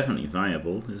mean, it's definitely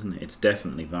viable, isn't it? It's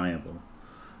definitely viable.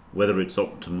 Whether it's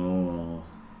optimal or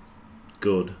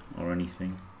good or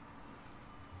anything.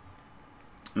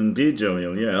 Indeed,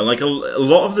 Jaleel, yeah. Like, a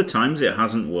lot of the times it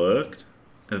hasn't worked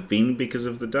have been because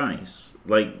of the dice.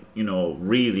 Like, you know,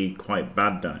 really quite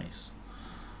bad dice.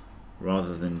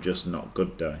 Rather than just not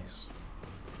good dice.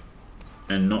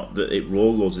 And not that it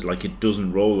roll loads of, like, it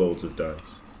doesn't roll loads of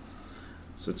dice.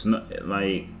 So it's not,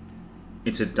 like,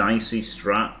 it's a dicey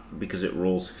strat because it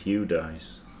rolls few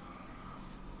dice.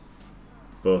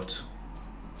 But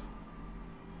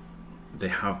they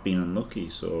have been unlucky,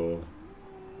 so...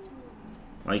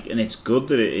 Like, and it's good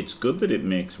that it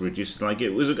makes reduced. Like, it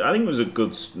was. I think it was a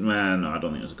good. Man, no, I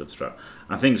don't think it was a good strat.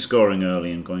 I think scoring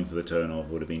early and going for the turnover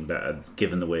would have been better,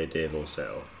 given the way Davo set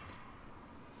up.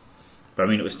 But I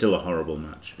mean, it was still a horrible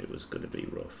match. It was going to be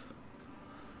rough.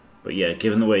 But yeah,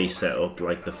 given the way he set up,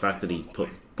 like the fact that he put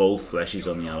both fleshies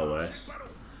on the LOS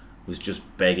was just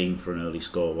begging for an early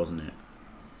score, wasn't it?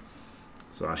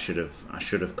 So I should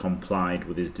have complied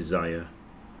with his desire.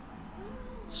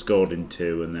 Scored in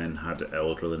 2 and then had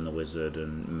Eldril in the Wizard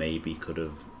and maybe could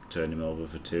have turned him over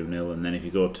for 2-0. And then if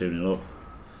you go 2-0 up,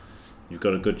 you've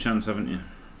got a good chance, haven't you?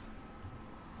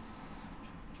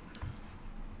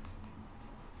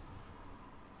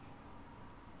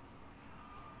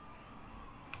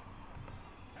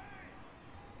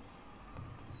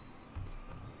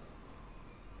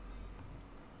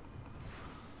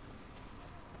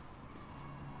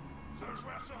 Ce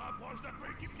joueur se rapproche d'un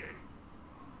coéquipier.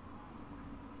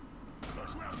 Ce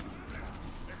joueur bouge plus.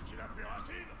 Est-ce qu'il a pris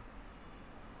racine?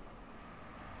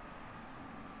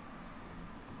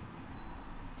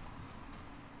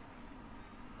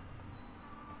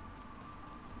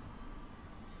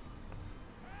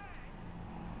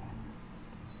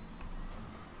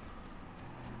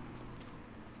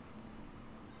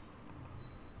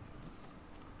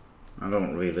 I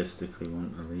don't realistically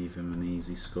want to leave him an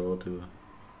easy score, do I?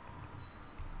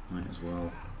 Might as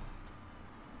well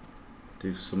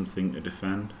do something to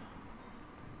defend.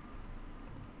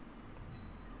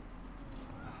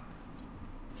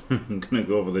 I'm gonna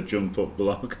go over the jump up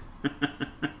block.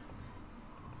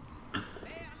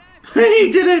 He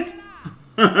did it!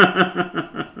 Le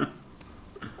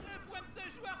poids de ce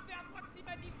joueur fait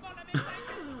approximativement la même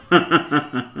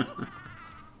taille.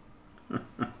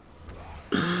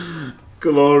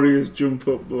 Glorious jump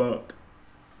up block.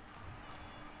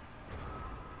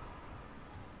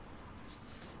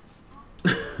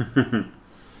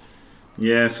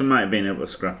 Yeah, some might have been able to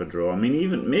scrap a draw. I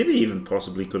mean, maybe even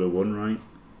possibly could have won, right?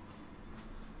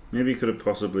 Maybe could have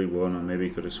possibly won, or maybe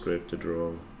could have scraped a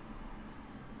draw.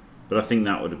 But I think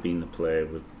that would have been the play.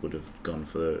 Would have gone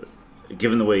for,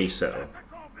 given the way he set up.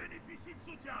 L'attaquant bénéficie de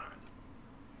soutien.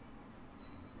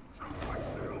 Je crois que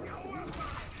c'est Logaro.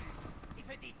 Tu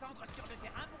veux descendre sur le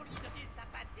terrain pour lui donner sa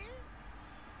pâtée?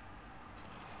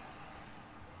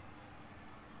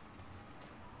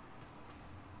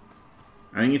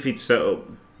 I think if he'd set up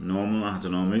normal, I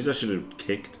don't know, maybe I should have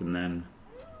kicked and then...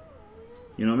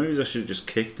 You know, maybe I should have just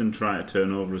kicked and tried to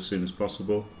turn over as soon as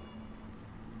possible.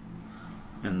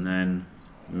 And then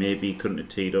maybe he couldn't have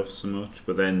teed off so much,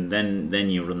 but then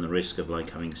you run the risk of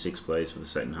like having 6 plays for the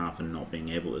second half and not being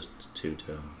able to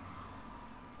two-turn.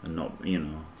 And not, you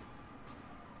know...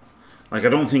 Like, I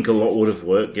don't think a lot would have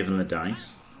worked given the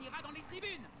dice. Finira dans les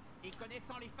tribunes. Et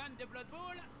connaissant les fans de Blood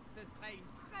Bowl, ce serait une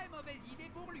très mauvaise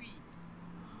idée pour lui.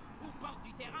 Aux portes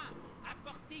du terrain, à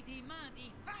portée des mains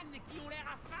des fans qui ont l'air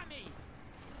affamés.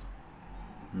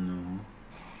 No.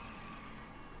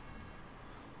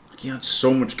 He had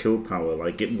so much kill power.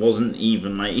 Like, it wasn't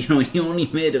even like, you know, he only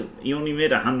made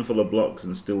a handful of blocks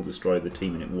and still destroyed the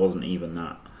team, and it wasn't even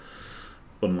that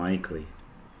unlikely.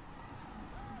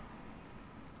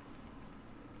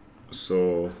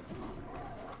 So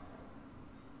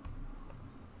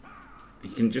he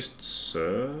can just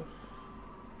serve.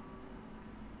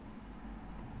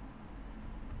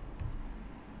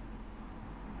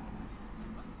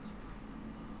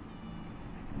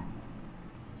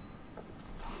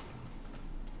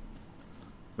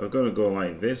 I've got to go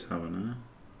like this, haven't I?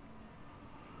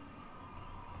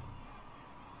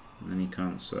 And then he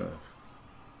can't serve.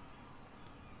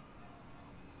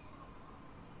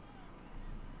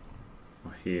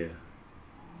 Or here.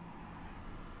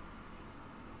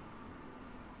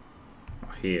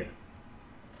 Or here.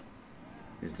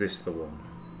 Is this the one?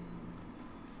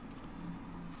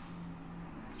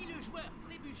 Si le joueur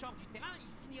trébuche hors du terrain, il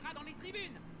finira dans les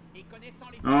tribunes. Et connaissant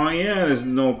les Oh yeah, there's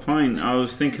no point. I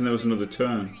was thinking there was another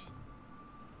turn.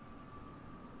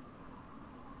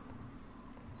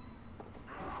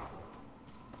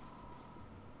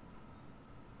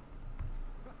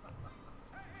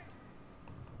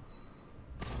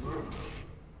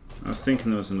 I was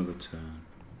thinking there was another turn.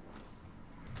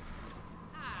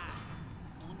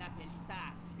 On appelle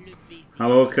ça le baiser.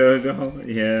 Hello, Kurgal.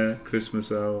 Yeah,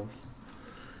 Christmas Elves.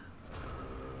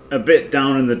 A bit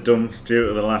down in the dumps due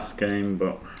to the last game,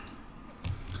 but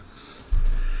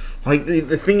like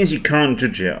the thing is, you can't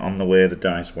judge it on the way the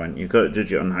dice went. You've got to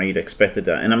judge it on how you'd expected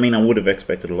that. And I mean, I would have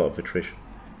expected a lot of attrition,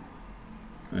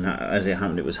 and as it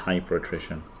happened, it was hyper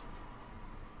attrition.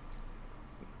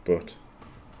 But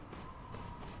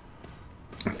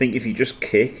I think if you just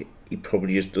kick, he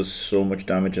probably just does so much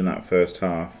damage in that first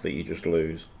half that you just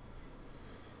lose.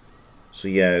 So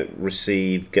yeah,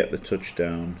 receive, get the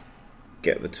touchdown,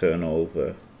 get the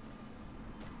turnover,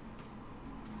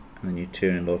 and then you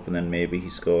turn it up, and then maybe he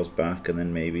scores back, and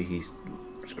then maybe he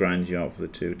grinds you out for the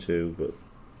 2-2, but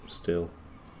still.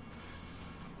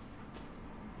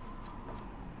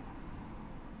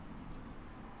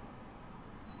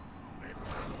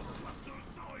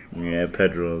 Yeah,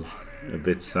 Pedro's a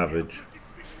bit savage.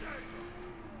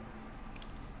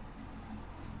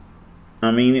 I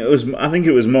mean, I think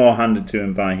it was more handed to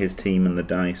him by his team and the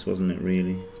dice, wasn't it?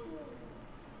 Really,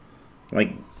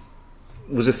 like,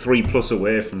 was a 3+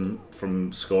 away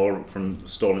from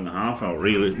stalling the half out.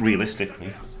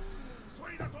 Realistically,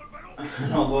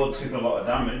 although it took a lot of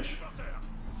damage,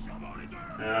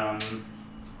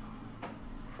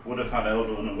 would have had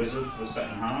Elder and a Wizard for the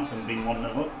second half and been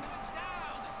 1-0 up.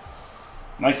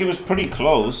 Like, it was pretty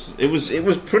close. It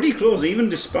was pretty close, even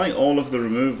despite all of the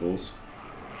removals.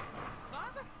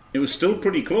 It was still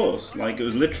pretty close. Like, it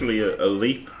was literally a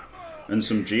leap and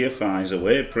some GFIs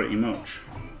away, pretty much.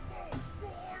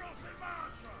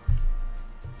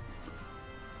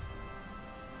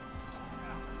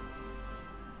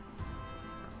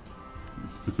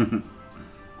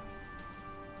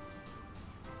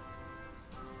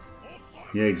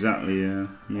 Yeah, exactly.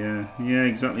 Yeah,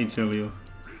 exactly, Julio.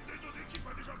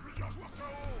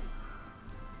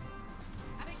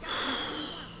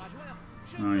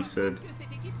 Oh, he said.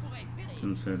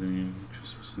 Didn't say any.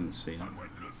 Just didn't see that.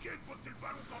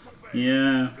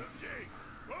 Yeah.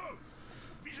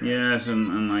 Yes,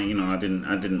 and like, you know, I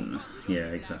didn't. Yeah,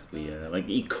 exactly. Yeah, like,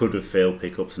 he could have failed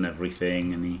pickups and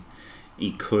everything, and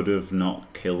he could have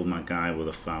not killed my guy with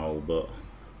a foul, but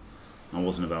I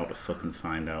wasn't about to fucking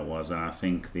find out, was I? I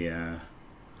think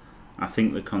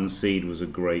the concede was a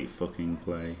great fucking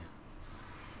play.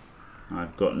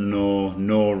 I've got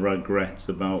no regrets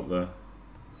about the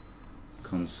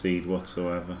concede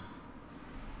whatsoever.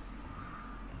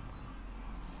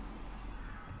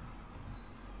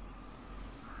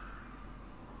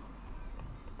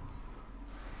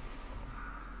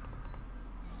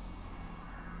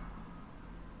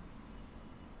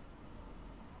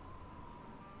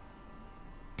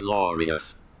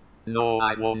 Glorious. No,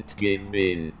 I won't give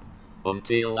in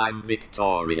until I'm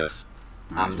victorious.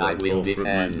 And I will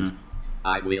defend.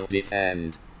 I will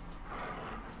defend.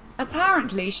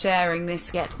 Apparently sharing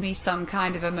this gets me some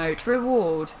kind of emote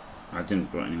reward. I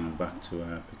didn't bring anyone back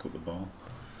to pick up the ball.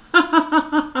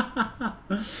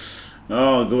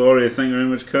 Oh, glorious. Thank you very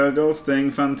much, Kurgal.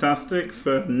 Staying fantastic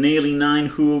for nearly 9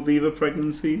 Hool Beaver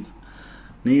pregnancies.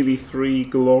 Nearly 3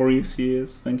 glorious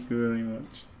years. Thank you very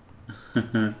much.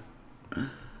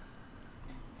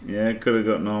 Yeah, could have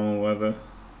got normal weather.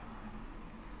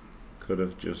 Could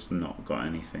have just not got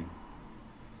anything.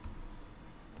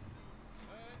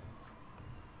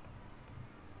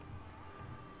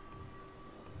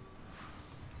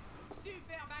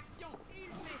 Superbe action! Il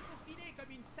s'est faufilé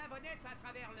comme une savonnette à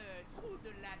travers le trou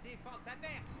de la défense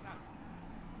adverse.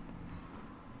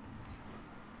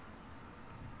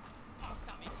 Oh,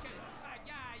 ça mais quelle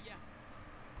pagaille!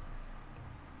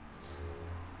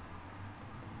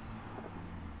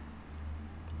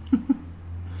 On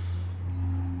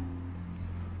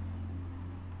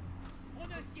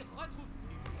ne s'y retrouve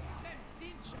plus. Même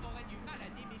Finch aurait du mal à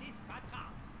démêler ce patra.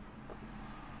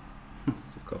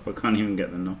 Fuck off, I can't even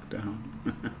get the knockdown. On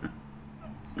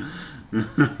ne s'y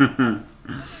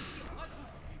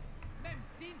retrouve plus. Même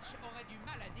Finch aurait du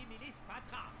mal à démêler ce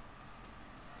patra.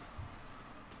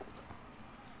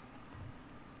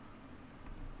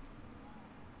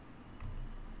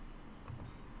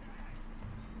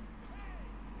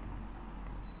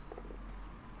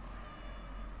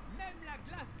 Même la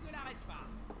glace ne l'arrête pas.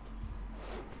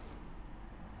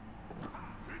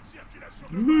 Une circulation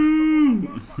de balles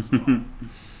commence maintenant.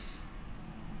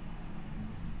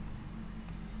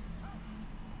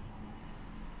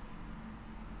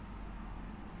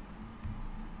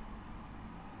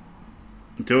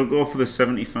 Do I go for the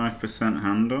 75%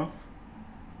 handoff?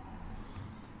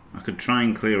 I could try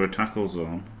and clear a tackle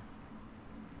zone.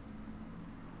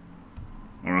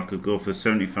 Or I could go for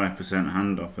 75%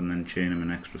 handoff and then chain him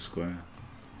an extra square.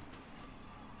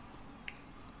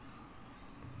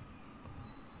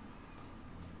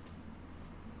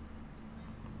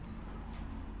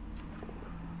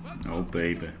 Oh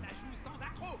baby. Ça joue sans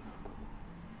accroc.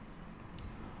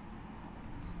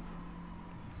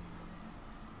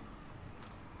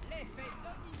 L'effet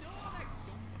domino en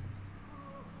action.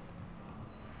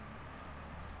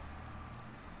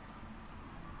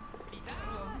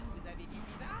 Bizarre, vous avez dit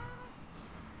bizarre?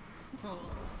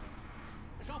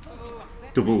 J'enfonce une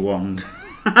porte. Double wand.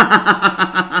 Le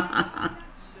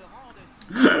rang de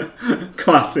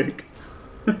Classic.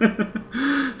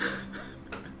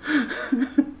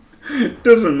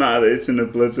 Doesn't matter that it's in a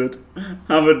blizzard.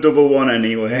 Have a double one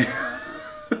anyway.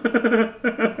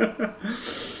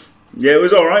 Yeah, it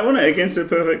was alright, wasn't it? Against a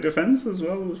perfect defense as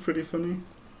well. It was pretty funny.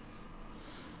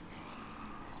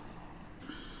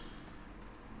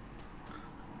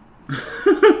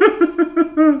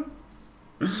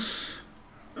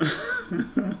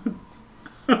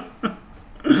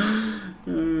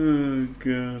 Oh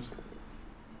god.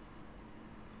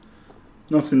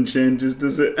 Nothing changes,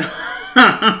 does it?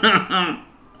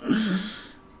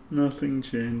 Nothing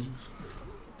changes.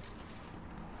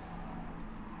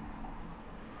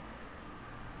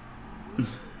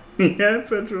 Yeah,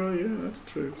 Pedro, yeah, that's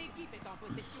true. L'équipe est en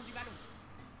possession du ballon.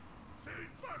 C'est une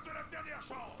passe de la dernière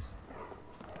chance.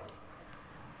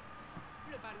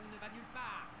 Le ballon ne va nulle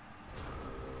part.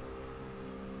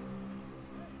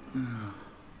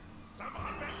 Ça me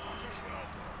rappelle quand je jouais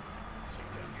encore. Ces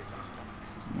derniers instants de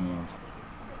désespoir.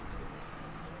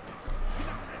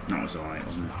 That was alright,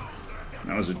 wasn't it?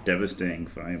 That was a devastating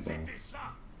fireball. C'était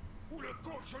ça, où le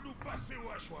coach nous passait au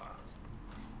hachoir.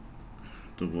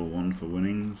 Double one for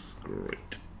winnings.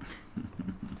 Great.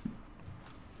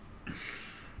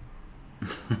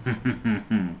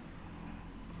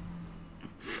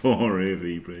 4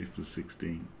 AV breaks to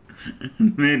 16.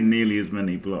 Made nearly as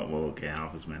many blocks. Well, okay,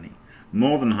 half as many.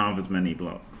 More than half as many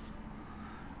blocks.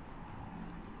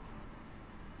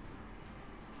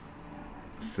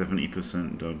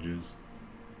 70% dodges.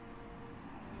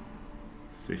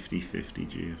 50-50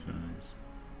 GFIs.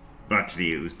 But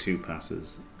actually it was 2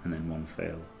 passes and then 1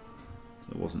 fail.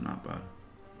 So it wasn't that bad.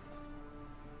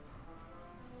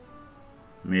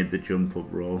 Made the jump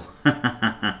up roll.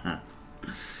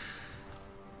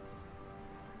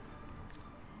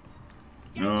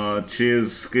 Oh,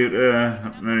 cheers,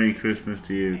 Scooter. Merry Christmas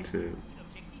to you too.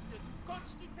 L'objectif de tout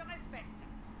coach qui se respecte.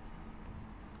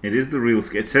 It is the real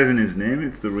Scooter. It says in his name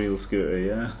it's the real Scooter,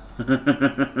 yeah.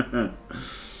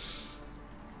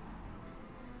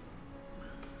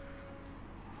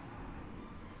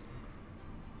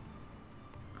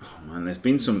 Oh man, there's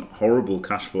been some horrible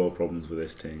cash flow problems with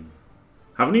this team.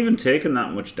 Haven't even taken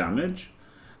that much damage.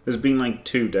 There's been like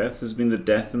 2 deaths. There's been the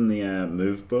death and the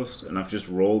move bust, and I've just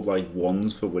rolled like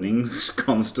 1s for winnings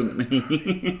constantly.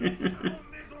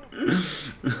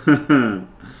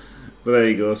 But there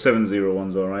you go,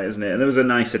 7-0-1's alright, isn't it? And there was a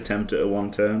nice attempt at a 1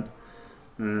 turn.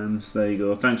 So there you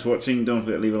go. Thanks for watching. Don't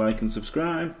forget to leave a like and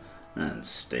subscribe, and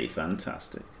stay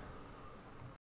fantastic.